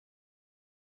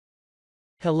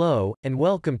Hello, and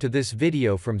welcome to this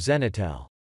video from Zenitel.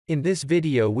 In this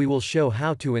video we will show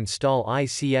how to install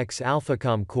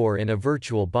ICX-AlphaCom Core in a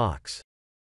VirtualBox.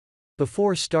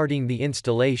 Before starting the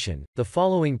installation, the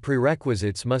following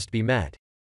prerequisites must be met.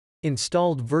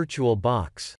 Installed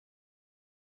VirtualBox.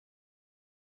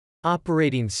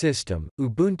 Operating system,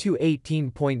 Ubuntu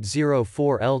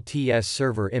 18.04 LTS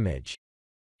server image.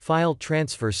 File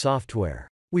transfer software.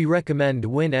 We recommend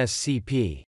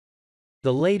WinSCP.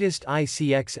 The latest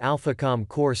ICX-AlphaCom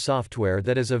Core software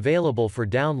that is available for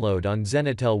download on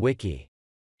Zenitel Wiki.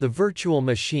 The virtual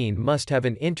machine must have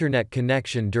an internet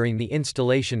connection during the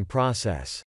installation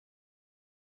process.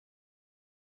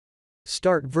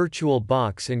 Start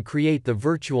VirtualBox and create the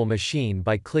virtual machine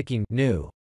by clicking New.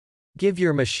 Give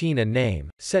your machine a name,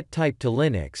 set type to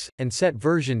Linux, and set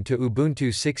version to Ubuntu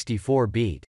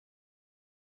 64-bit.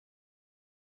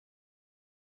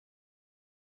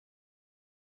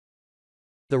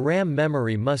 The RAM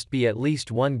memory must be at least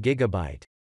 1 GB.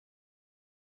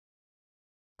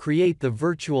 Create the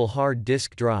virtual hard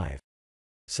disk drive.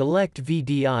 Select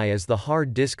VDI as the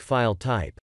hard disk file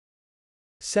type.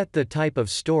 Set the type of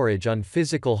storage on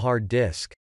physical hard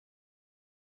disk.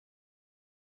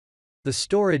 The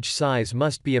storage size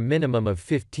must be a minimum of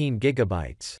 15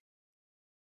 GB.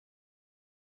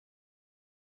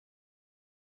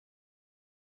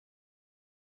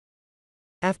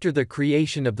 After the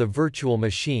creation of the virtual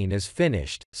machine is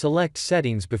finished, select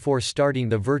Settings before starting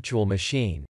the virtual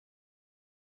machine.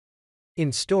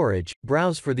 In Storage,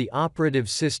 browse for the operative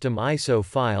system ISO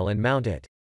file and mount it.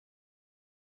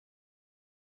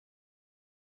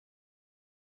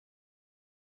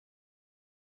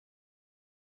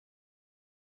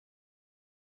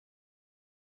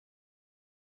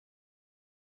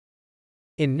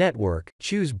 In Network,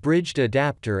 choose Bridged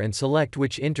Adapter and select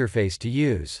which interface to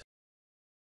use.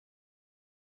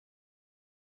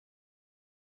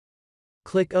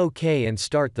 Click OK and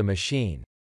start the machine.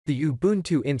 The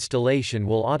Ubuntu installation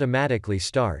will automatically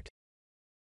start.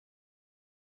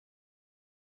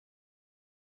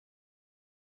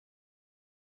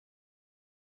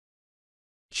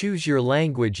 Choose your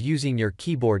language using your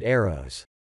keyboard arrows.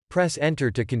 Press Enter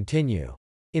to continue.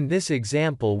 In this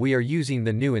example we are using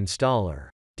the new installer.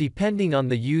 Depending on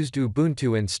the used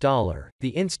Ubuntu installer,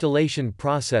 the installation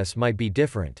process might be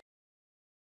different.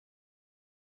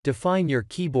 Define your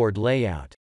keyboard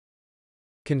layout.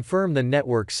 Confirm the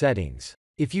network settings.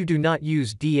 If you do not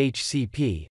use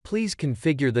DHCP, please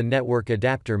configure the network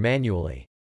adapter manually.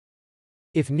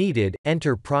 If needed,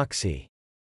 enter proxy.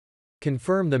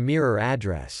 Confirm the mirror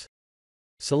address.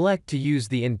 Select to use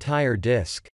the entire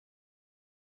disk.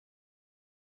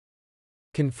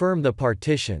 Confirm the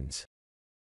partitions.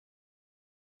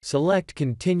 Select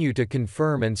Continue to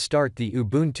confirm and start the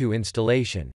Ubuntu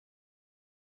installation.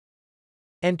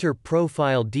 Enter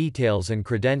profile details and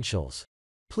credentials.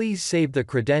 Please save the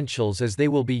credentials as they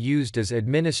will be used as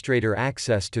administrator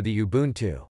access to the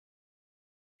Ubuntu.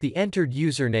 The entered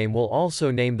username will also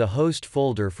name the host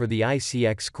folder for the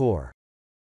ICX core.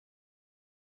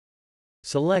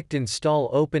 Select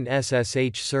Install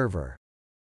OpenSSH Server.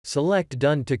 Select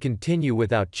Done to continue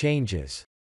without changes.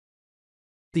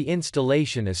 The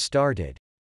installation is started.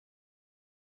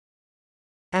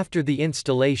 After the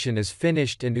installation is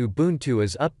finished and Ubuntu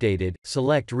is updated,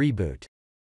 select Reboot.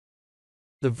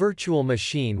 The virtual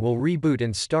machine will reboot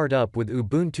and start up with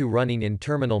Ubuntu running in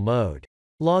terminal mode.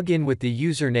 Log in with the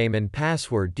username and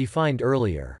password defined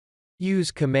earlier.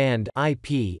 Use command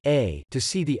IP-A to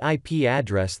see the IP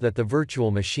address that the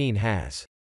virtual machine has.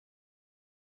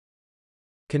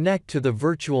 Connect to the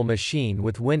virtual machine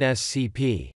with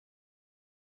WinSCP.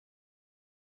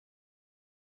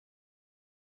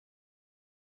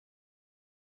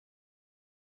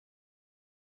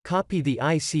 Copy the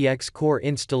ICX core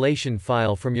installation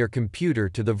file from your computer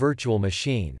to the virtual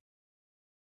machine.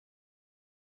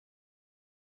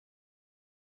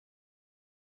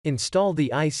 Install the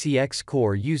ICX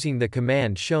core using the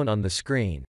command shown on the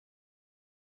screen.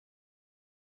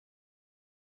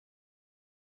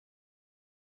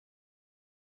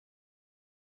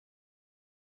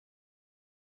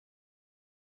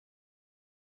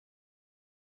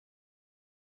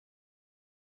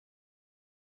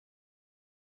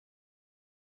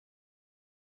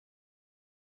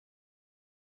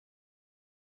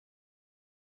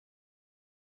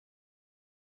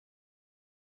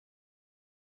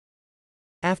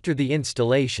 After the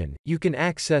installation, you can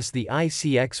access the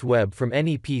ICX web from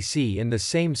any PC in the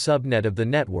same subnet of the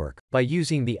network, by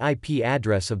using the IP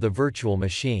address of the virtual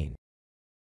machine.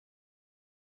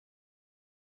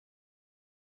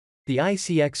 The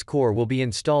ICX core will be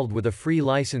installed with a free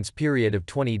license period of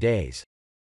 20 days.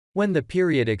 When the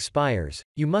period expires,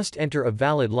 you must enter a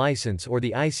valid license or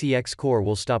the ICX core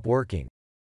will stop working.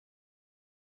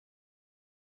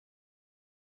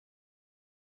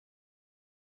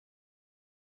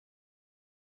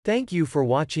 Thank you for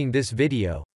watching this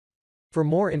video. For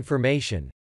more information,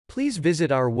 please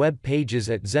visit our web pages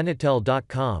at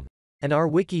zenitel.com and our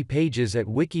wiki pages at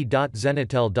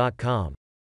wiki.zenitel.com.